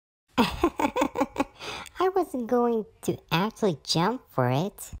I wasn't going to actually jump for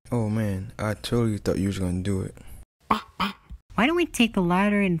it. Oh man, I totally thought you was gonna do it. Why don't we take the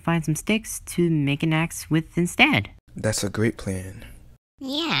ladder and find some sticks to make an axe with instead? That's a great plan.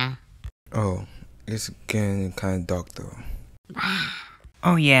 Yeah. Oh, it's getting kinda dark though.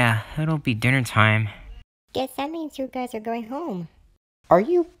 Oh yeah, it'll be dinner time. Guess that means you guys are going home. Are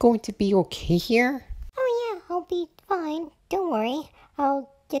you going to be okay here? Oh yeah, I'll be fine. Don't worry. I'll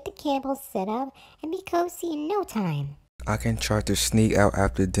get the candles set up and be cozy in no time. I can try to sneak out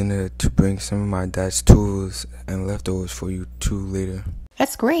after dinner to bring some of my dad's tools and leftovers for you two later.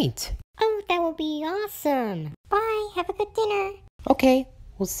 That's great. Oh, that would be awesome. Bye, have a good dinner. Okay,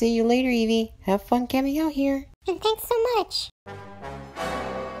 we'll see you later, Evie. Have fun camping out here. And thanks so much.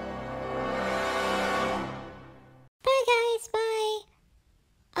 Bye guys, bye.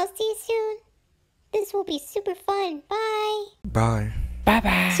 I'll see you soon. This will be super fun. Bye. Bye.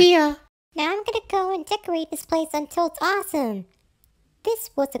 Bye-bye. See ya. Now I'm gonna go and decorate this place until it's awesome. This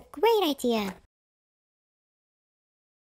was a great idea.